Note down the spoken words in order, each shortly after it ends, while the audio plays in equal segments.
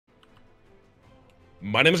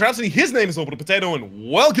My name is Rhapsody, his name is Orbital Potato, and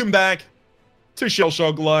welcome back to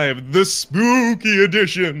ShellShock Live, the spooky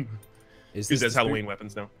edition. Because there's Halloween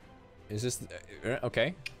weapons now. Is this...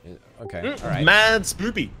 okay. Okay, alright. Mad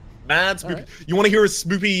spoopy. Mad spoopy. Right. You want to hear a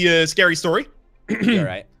spoopy, scary story?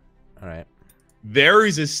 Alright. Alright. There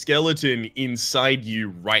is a skeleton inside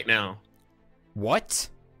you right now. What?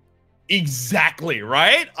 Exactly,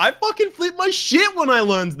 right? I fucking flipped my shit when I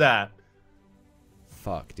learned that.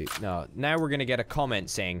 Fuck, dude. No, now we're gonna get a comment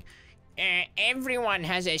saying, everyone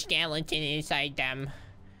has a skeleton inside them.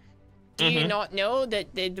 Do you not know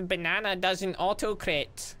that the banana doesn't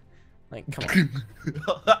auto-crit? Like, come on.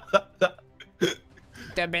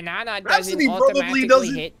 The banana doesn't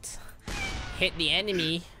automatically hit the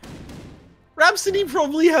enemy. Rhapsody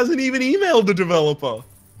probably hasn't even emailed the developer.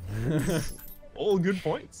 All good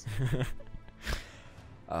points.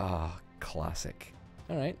 Ah, classic.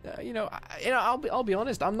 All right, I'll be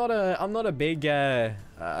honest. I'm not a big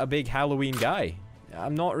Halloween guy.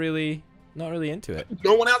 I'm not really into it.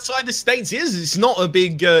 No one outside the States is. It's not a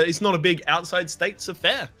big outside States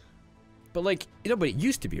affair. But like, but it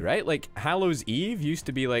used to be, right? Like Hallows Eve used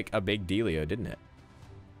to be like a big dealio, didn't it?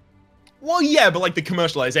 Well, yeah, but like the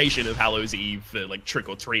commercialization of Hallows Eve for like trick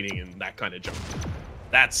or treating and that kind of junk.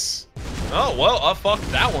 That's. Oh well, I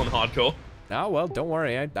fucked that one hardcore. Oh well, don't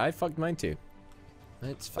worry. I fucked mine too.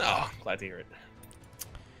 It's fine. Oh, glad to hear it.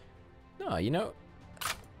 No, you know.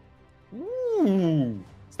 Ooh.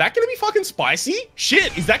 Is that gonna be fucking spicy?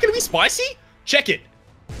 Shit, is that gonna be spicy? Check it.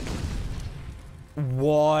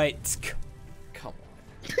 What? Come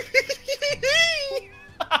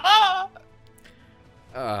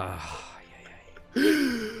on.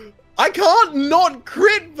 I can't not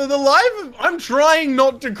crit for the life of... I'm trying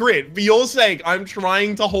not to crit. For your sake, I'm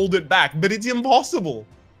trying to hold it back, but it's impossible.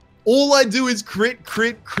 All I do is crit,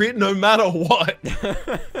 crit, crit, no matter what.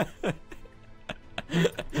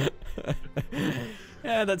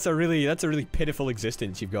 Yeah, that's a really pitiful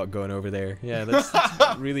existence you've got going over there. Yeah, that's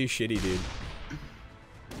really shitty, dude.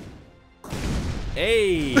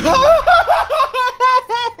 Hey. Oh,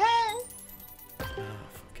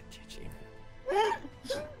 fucking GG.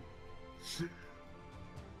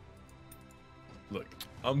 Look,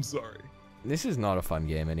 I'm sorry. This is not a fun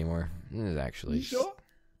game anymore. This is actually. You sure?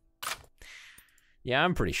 Yeah,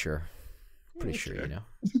 I'm pretty sure. Pretty sure, you know.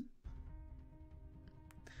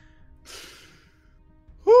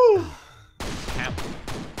 Whew.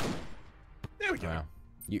 There we go. Wow.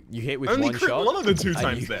 You hit with Only one crit shot. one of the two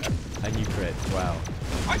times there. And you crit. Wow.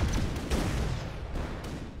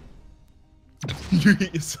 You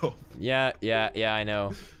hit yourself. Yeah, I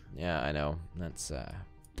know. Yeah, I know. That's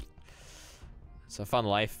it's a fun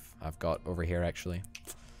life I've got over here, actually.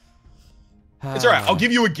 It's alright, I'll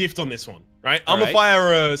give you a gift on this one, right? I'm gonna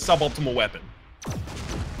fire a suboptimal weapon.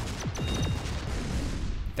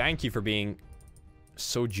 Thank you for being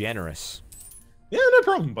so generous. Yeah, no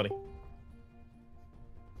problem, buddy.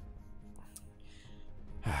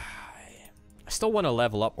 I still want to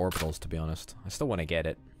level up orbitals, to be honest. I still want to get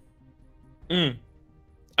it. I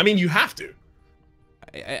mean, you have to.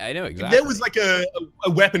 I know exactly. If there was like a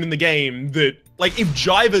weapon in the game that, like, if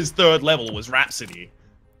Jiva's third level was Rhapsody,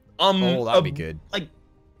 oh, that'd be good. Like,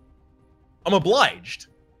 I'm obliged.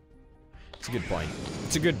 It's a good point.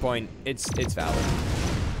 It's a good point. It's valid.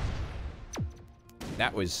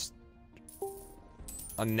 That was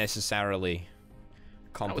unnecessarily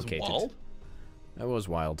complicated. That was wild. That was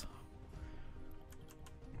wild.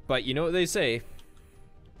 But you know what they say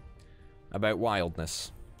about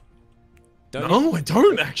wildness? No, I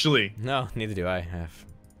don't actually. No, neither do I. Have.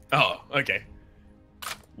 Oh, okay.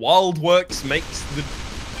 Wild works makes the...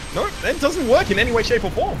 No, that doesn't work in any way, shape,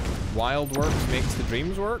 or form. Wild works makes the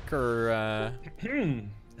dreams work, or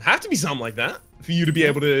Have to be something like that for you to be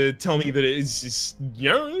able to tell me that it's you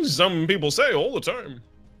know, some people say all the time.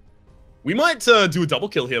 We might do a double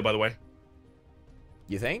kill here, by the way.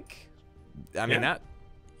 You think? I mean, that...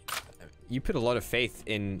 You put a lot of faith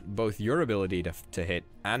in both your ability to hit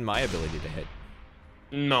and my ability to hit.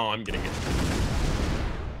 No, I'm getting it.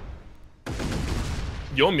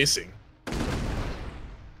 You're missing.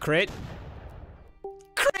 Crit.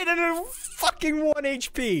 Crit at a fucking 1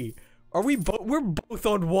 HP. Are we both? We're both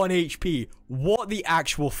on 1 HP. What the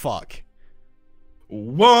actual fuck?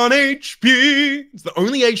 1 HP. It's the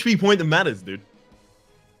only HP point that matters, dude.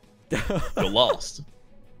 You're lost.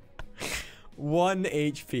 1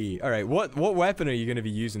 HP. All right. What weapon are you gonna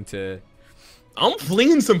be using to? I'm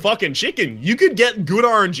flinging some fucking chicken. You could get good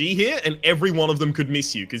RNG here, and every one of them could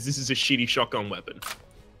miss you because this is a shitty shotgun weapon.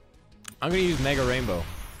 I'm gonna use Mega Rainbow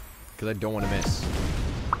because I don't want to miss.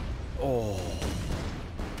 Oh.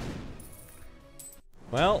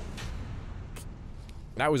 Well,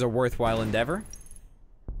 That was a worthwhile endeavor.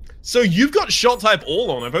 So you've got shot type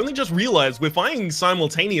all on. I've only just realized we're firing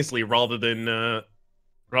simultaneously rather than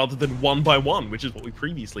one by one, which is what we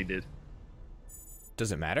previously did.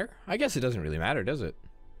 Does it matter? I guess it doesn't really matter, does it?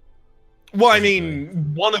 Well, I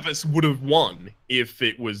mean, one of us would have won if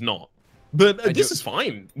it was not. But this is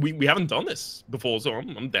fine. We haven't done this before, so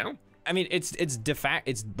I'm down. I mean, it's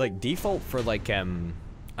like default for like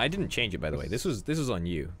I didn't change it, by the way. This was on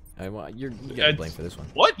you. You get blamed for this one.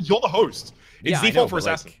 What? You're the host. It's yeah, default know, for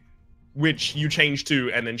assassin, which you changed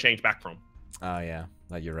to and then changed back from. Oh yeah,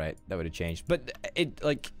 you're right. That would have changed. But it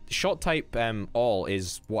like shot type all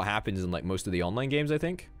is what happens in like most of the online games, I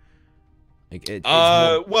think. Like it's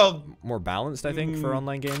more balanced, I think, for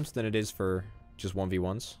online games than it is for just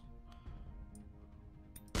 1v1s.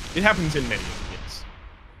 It happens in many games.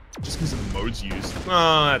 Just because of the modes used.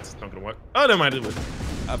 Oh, that's not gonna work. Oh, no, mind it would.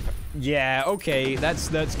 Yeah, okay, that's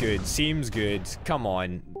good. Seems good. Come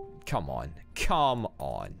on.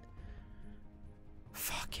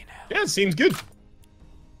 Fucking hell. Yeah, it seems good.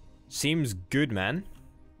 Seems good, man.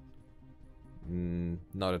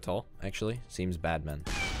 Not at all, actually. Seems bad, man.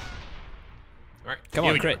 Alright, come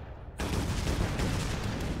on, crit.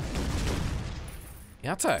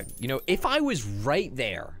 Yeah, you know, if I was right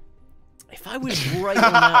there, if I was right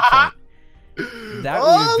on that point, that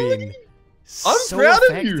would have been so proud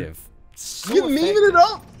effective. Of you. So You're memeing it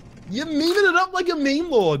up. You're memeing it up like a meme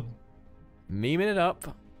lord. Memeing it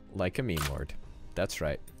up like a meme lord. That's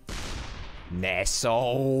right.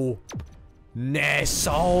 Nesso.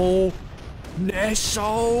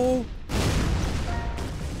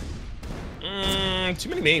 Too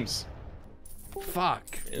many memes.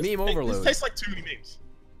 Fuck. Meme overload. This tastes like too many memes.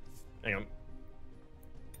 Hang on.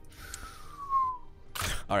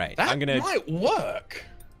 All right, that might work.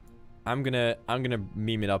 I'm gonna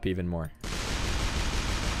meme it up even more.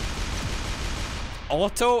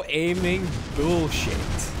 Auto aiming bullshit.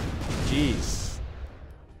 Jeez.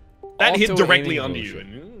 That hit directly under you,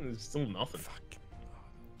 and it's still nothing. Fuck.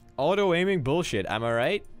 Auto aiming bullshit. Am I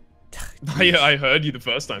right? I heard you the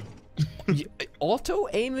first time. Auto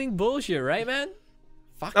aiming bullshit, right, man?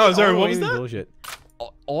 Fuck. Oh, sorry. What was that? Bullshit.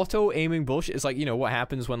 Auto aiming bullshit. It's like, you know what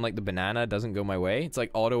happens when like the banana doesn't go my way. It's like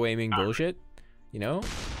auto aiming bullshit. You know.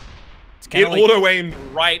 It like, auto aimed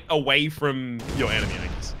right away from your enemy, I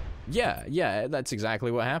guess. Yeah, that's exactly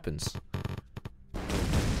what happens.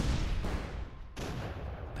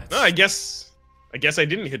 No, I guess I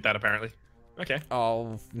didn't hit that apparently. Okay.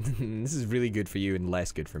 Oh, this is really good for you and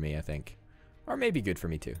less good for me, I think. Or maybe good for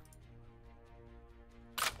me too.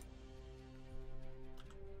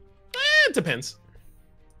 It depends.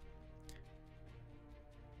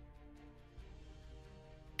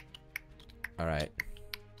 All right.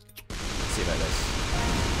 Let's see about this.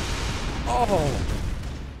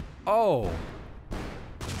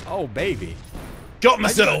 Oh, baby. Got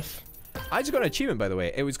myself. I just got an achievement, by the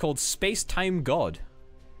way. It was called Space-Time God.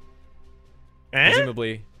 Eh?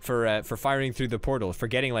 Presumably for firing through the portal, for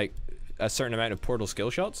getting like a certain amount of portal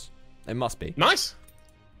skill shots. It must be. Nice.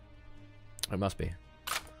 It must be.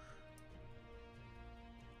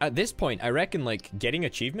 At this point, I reckon like getting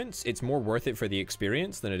achievements, it's more worth it for the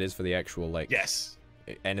experience than it is for the actual like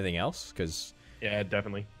anything else, because yeah,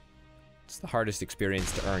 definitely. It's the hardest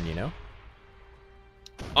experience to earn, you know?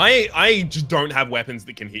 I just don't have weapons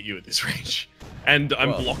that can hit you at this range. And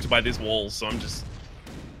I'm blocked by this wall, so I'm just...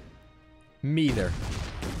 Me either.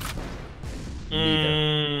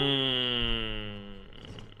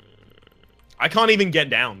 I can't even get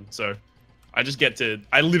down, so... I just get to...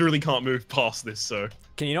 I literally can't move past this, so...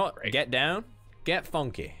 Can you not get down? Get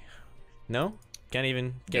funky. No? Can't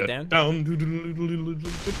even get down?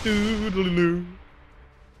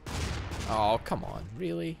 Oh, come on.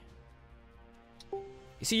 Really?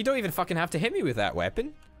 You see, you don't even fucking have to hit me with that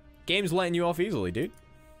weapon. Game's letting you off easily, dude.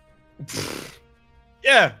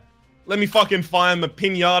 Yeah. Let me fucking fire my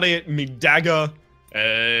pinata at me dagger,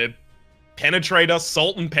 penetrator,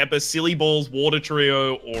 salt and pepper, silly balls, water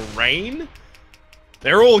trio, or rain.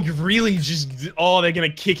 They're all really just... Oh, they're gonna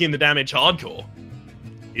kick in the damage hardcore.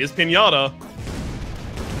 Here's pinata.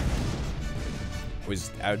 Was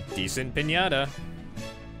a decent pinata.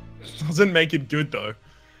 Doesn't make it good, though.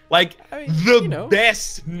 Like, I mean, the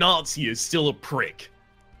best Nazi is still a prick.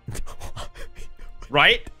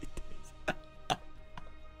 Right?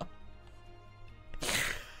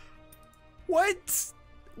 What?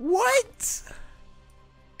 What?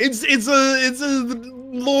 It's a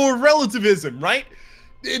law of relativism, right?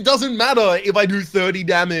 It doesn't matter if I do 30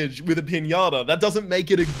 damage with a pinata. That doesn't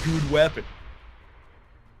make it a good weapon.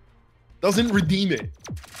 Doesn't redeem it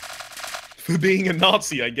for being a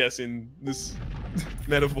Nazi, I guess, in this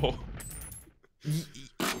metaphor.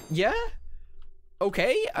 Yeah.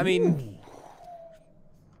 Okay. I mean,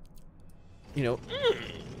 you know,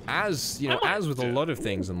 as with a lot of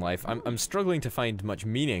things in life, I'm struggling to find much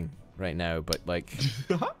meaning right now. But like,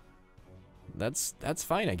 that's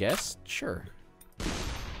fine, I guess. Sure.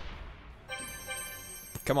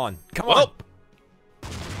 Come on. Come on.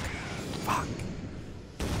 Fuck.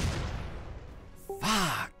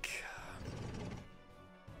 Fuck.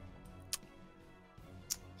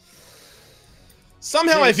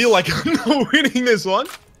 Somehow I feel like I'm not winning this one.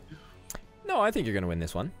 No, I think you're gonna win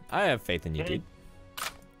this one. I have faith in you, dude.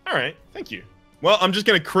 All right, thank you. Well, I'm just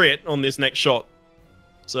gonna crit on this next shot.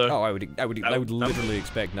 So. Oh, I would literally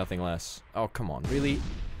expect nothing less. Oh, come on, really?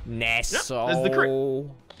 Nestle. There's the crit.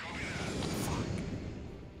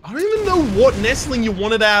 I don't even know what nestling you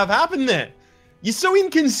wanted to have happen there. You're so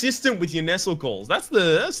inconsistent with your nestle calls. That's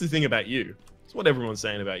the thing about you. That's what everyone's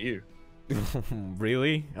saying about you.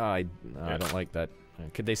 Really? Oh, I don't like that.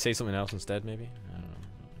 Could they say something else instead, maybe? I don't know.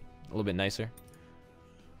 A little bit nicer.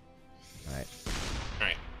 Alright.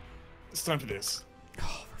 Alright. It's time for this.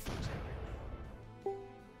 Oh, for fuck's sake.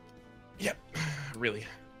 Yep. Really.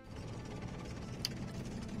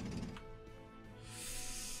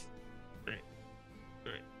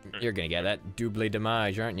 You're gonna get that double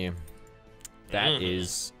damage, aren't you? That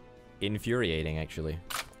is infuriating, actually.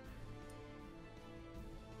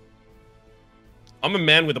 I'm a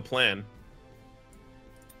man with a plan.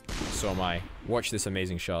 So am I. Watch this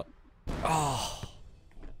amazing shot. Oh.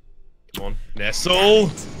 Come on. Nestle!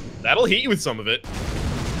 That'll hit you with some of it.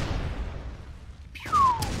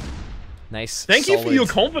 Nice. Thank you for your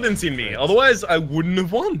confidence in me. Otherwise, I wouldn't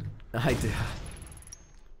have won. I do.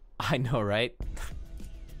 I know, right?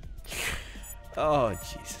 Oh,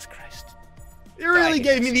 Jesus Christ. You really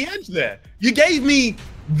gave me the edge there. You gave me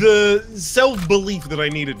the self-belief that I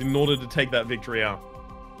needed in order to take that victory out.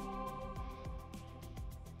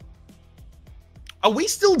 Are we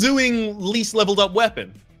still doing least leveled up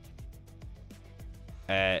weapon?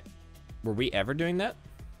 Were we ever doing that?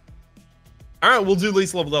 Alright, we'll do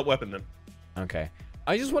least leveled up weapon then. Okay.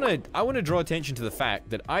 I want to draw attention to the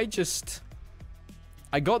fact that I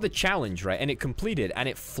got the challenge, right, and it completed, and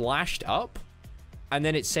it flashed up, and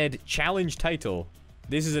then it said, challenge title.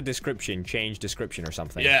 This is a description, change description or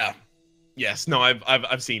something. Yeah. Yes, no,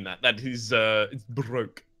 I've seen that. That is, it's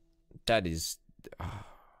broke. That is...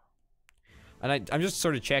 And I'm just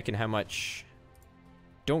sort of checking how much...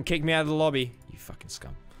 Don't kick me out of the lobby, you fucking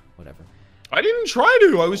scum. Whatever. I didn't try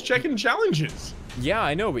to, I was checking challenges. Yeah,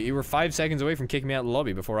 I know, but you were 5 seconds away from kicking me out of the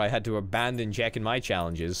lobby before I had to abandon checking my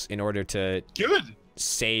challenges in order to... Good.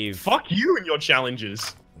 Save. Fuck you and your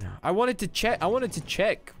challenges. I wanted to check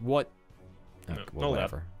what... Oh, No, well,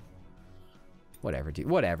 whatever. Whatever, dude.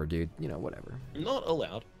 Whatever, dude. You know, whatever. Not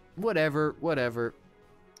allowed. Whatever.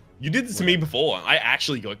 You did this to me before. I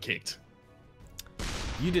actually got kicked.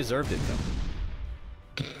 You deserved it,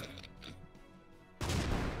 though.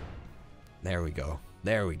 There we go.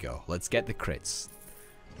 There we go. Let's get the crits.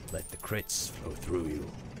 Let the crits flow through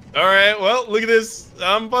you. Alright, well, look at this.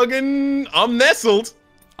 I'm nestled.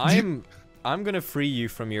 I'm gonna free you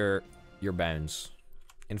from your bounds.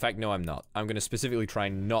 In fact, no, I'm not. I'm gonna specifically try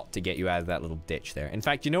not to get you out of that little ditch there. In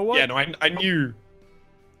fact, you know what? Yeah, no, I knew.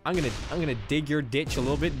 I'm gonna dig your ditch a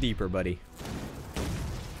little bit deeper, buddy.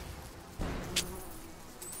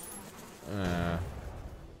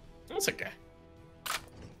 That's okay.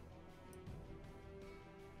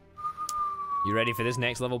 You ready for this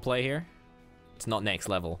next level play here? It's not next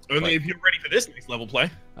level. Only if you're ready for this next level play.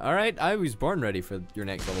 Alright, I was born ready for your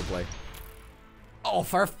next level play. Oh,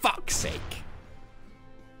 for fuck's sake.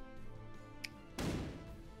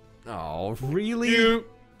 Oh, really?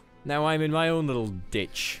 Now I'm in my own little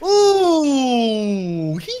ditch.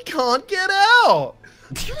 Ooh, he can't get out.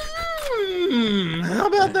 How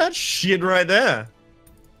about that shit right there?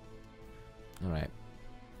 Alright.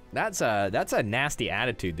 That's a nasty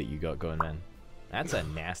attitude that you got going, man. That's a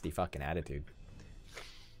nasty fucking attitude.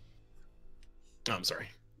 I'm sorry.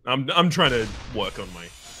 I'm trying to work on my...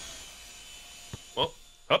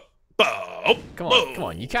 Oh, come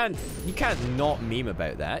on. You can't not meme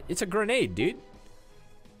about that. It's a grenade, dude.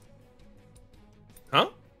 Huh?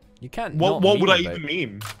 You can't. What would I even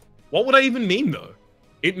meme? What would I even meme though?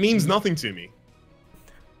 It means nothing to me.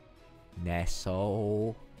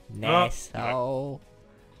 Nestle.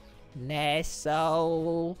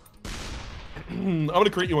 I'm gonna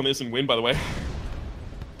crit you on this and win, by the way.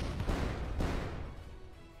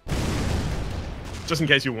 Just in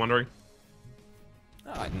case you were wondering.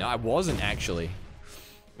 No, I wasn't actually.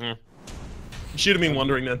 You should have been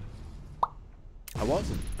wondering then. I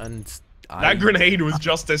wasn't, and that grenade was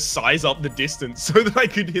just to size up the distance so that I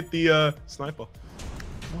could hit the sniper.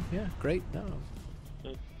 Well, yeah, great. No,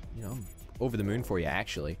 you know, I'm over the moon for you,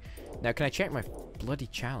 actually. Now, can I check my bloody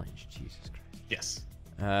challenge? Jesus Christ. Yes.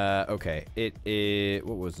 Okay. It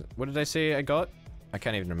what was it? What did I say I got? I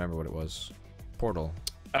can't even remember what it was. Portal.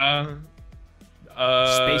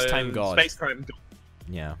 Space-time god. Space-time god.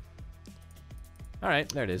 Yeah. All right,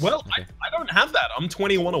 there it is. Well, okay. I don't have that. I'm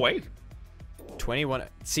 21 away. 21.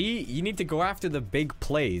 See, you need to go after the big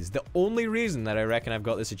plays. The only reason that I reckon I've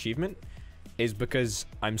got this achievement is because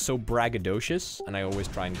I'm so braggadocious, and I always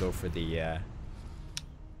try and go for the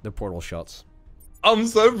portal shots. I'm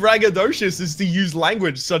so braggadocious as to use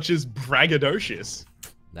language such as braggadocious.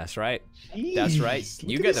 That's right. Jeez, that's right.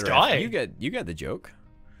 You get the guy. You get the joke.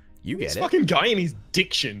 You get it. This fucking guy and his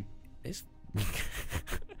diction. This.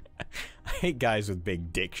 I hate guys with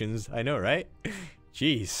big dictions. I know, right?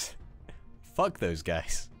 Jeez. Fuck those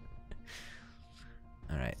guys.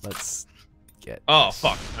 All right, let's get. Oh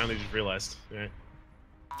fuck! I only just realized. Yeah.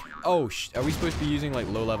 Oh, are we supposed to be using like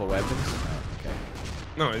low-level weapons? Oh, okay.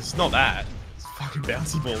 No, it's not that. It's a fucking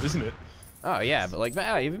bouncy ball, isn't it? Oh yeah, but like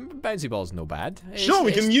even bouncy ball's no bad. Sure,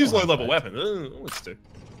 we can use low-level weapons. Let's do.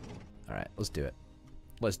 All right, let's do it.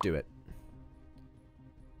 Let's do it.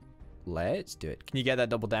 Let's do it. Can you get that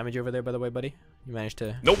double damage over there, by the way, buddy? You managed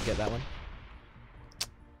to get that one?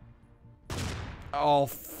 Oh,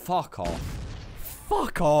 fuck off.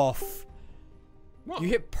 Fuck off. What? You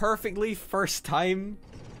hit perfectly first time,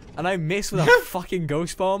 and I miss with a fucking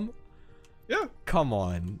ghost bomb? Yeah. Come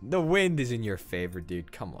on. The wind is in your favor,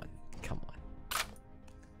 dude. Come on. Come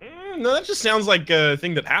on. No, that just sounds like a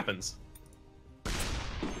thing that happens.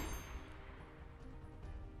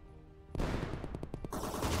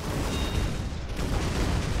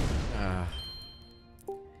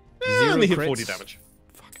 Zero only hit crits. 40 damage.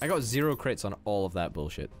 Fuck. I got 0 crits on all of that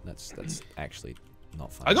bullshit. That's actually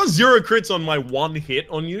not fun. I got 0 crits on my 1 hit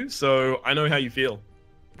on you, so I know how you feel.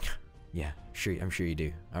 Yeah, sure. I'm sure you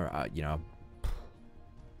do. You know,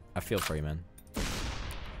 I feel for you, man.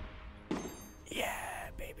 Yeah,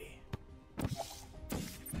 baby.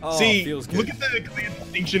 Oh, see, feels good. Look at the clear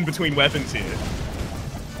distinction between weapons here.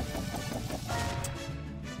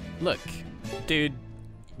 Look, dude,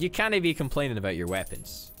 you can't be complaining about your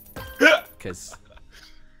weapons. Because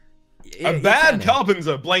a bad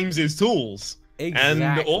carpenter blames his tools. Exactly.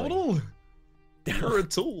 And Orbital, you're a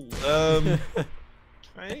tool. Can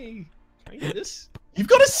I get this? You've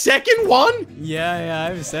got a second one? Yeah, I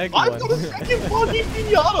have a second one. I've got a second one, you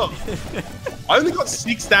pinata. I only got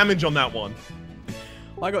 6 damage on that one.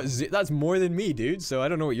 I got that's more than me, dude. So I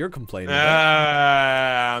don't know what you're complaining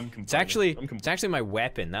about. I'm complaining. It's actually my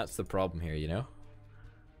weapon. That's the problem here, you know.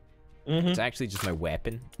 It's actually just my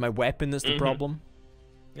weapon. It's my weapon that's the problem.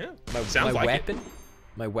 Yeah. My weapon.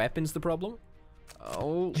 My weapon's the problem.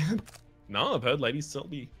 Oh. No, I've heard ladies tell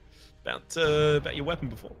me about your weapon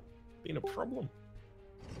before being a problem.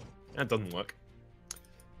 That doesn't work.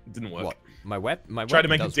 It didn't work. What? My weapon. Try to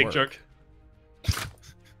make a dick joke.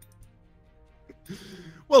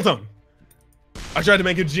 Well done. I tried to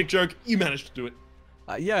make a dick joke. You managed to do it.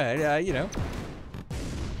 Yeah, you know.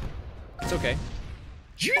 It's okay.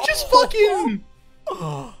 You just fucking.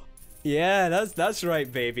 Yeah, that's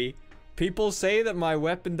right, baby. People say that my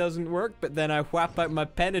weapon doesn't work, but then I whap out my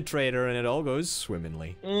penetrator and it all goes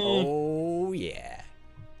swimmingly. Oh yeah.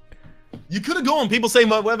 You could have gone. People say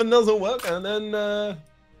my weapon doesn't work, and then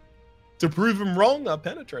to prove them wrong, a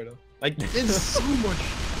penetrator. Like there's so much.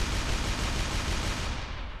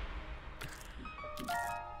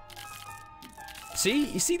 See,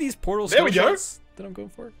 you see these portal skill shots that I'm going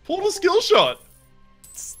for? Portal skill shot.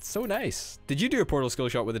 It's so nice. Did you do a portal skill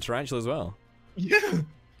shot with a tarantula as well? Yeah.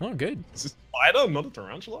 Oh, good. It's a spider, not a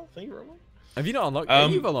tarantula. Thank you very much. Have you not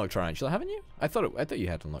unlocked? You've unlocked tarantula, haven't you? I thought you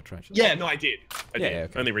had unlocked tarantula. Yeah, no, I did. I did.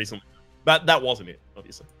 Okay. Only recently. But that wasn't it,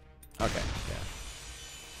 obviously. Okay.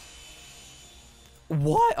 Yeah.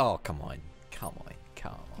 What? Oh, come on. Come on.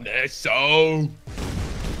 Come on. So.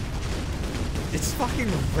 It's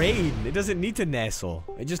fucking rain. It doesn't need to nestle.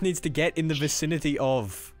 It just needs to get in the vicinity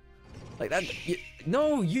of. Like that.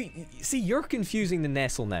 No, you see, you're confusing the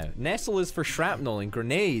nestle now. Nestle is for shrapnel and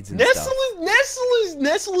grenades and stuff.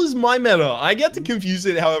 Nestle is my meta. I get to confuse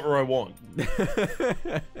it however I want.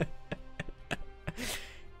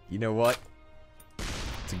 You know what?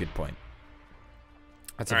 That's a good point.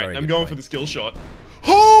 That's a very good point. I'm going for the skill shot.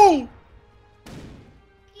 Oh!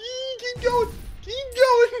 Keep going. Keep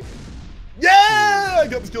going. Yeah! I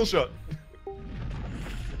got the skill shot.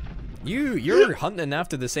 You're hunting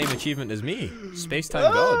after the same achievement as me.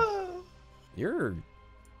 Space-time god.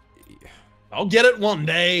 I'll get it one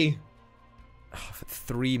day.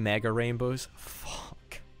 3 mega rainbows.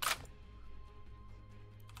 Fuck.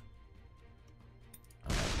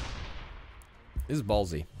 Right, This is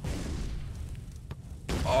ballsy.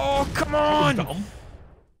 Oh, come on!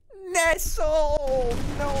 Nestle!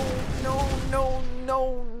 No, no, no,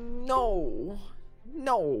 no, no.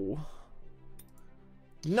 No.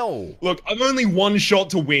 No. Look, I'm only one shot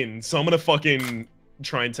to win, so I'm gonna fucking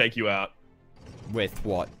try and take you out. With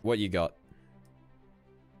what? What you got?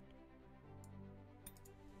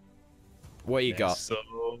 What you got?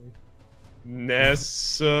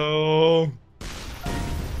 Nestle.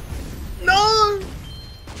 No!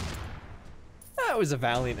 That was a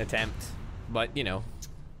valiant attempt, but, you know,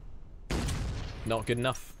 not good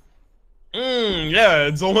enough. Yeah,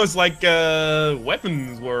 it's almost like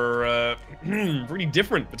weapons were pretty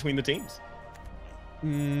different between the teams.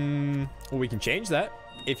 Well, we can change that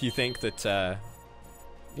if you think that,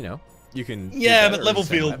 you know, you can. Yeah, but level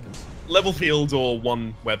field or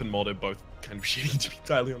one weapon mod are both kind of shitty, to be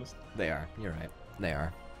entirely honest. They are. You're right. They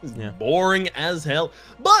are. Yeah. Boring as hell.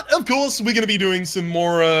 But, of course, we're going to be doing some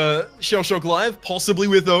more ShellShock Live, possibly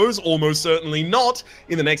with those, almost certainly not,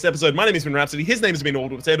 in the next episode. My name has been Rhapsody, his name has been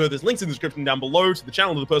Orbital. There's links in the description down below to the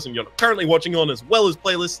channel of the person you're currently watching on, as well as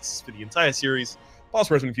playlists for the entire series, past,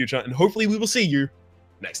 present, and future, and hopefully we will see you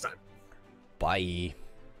next time. Bye.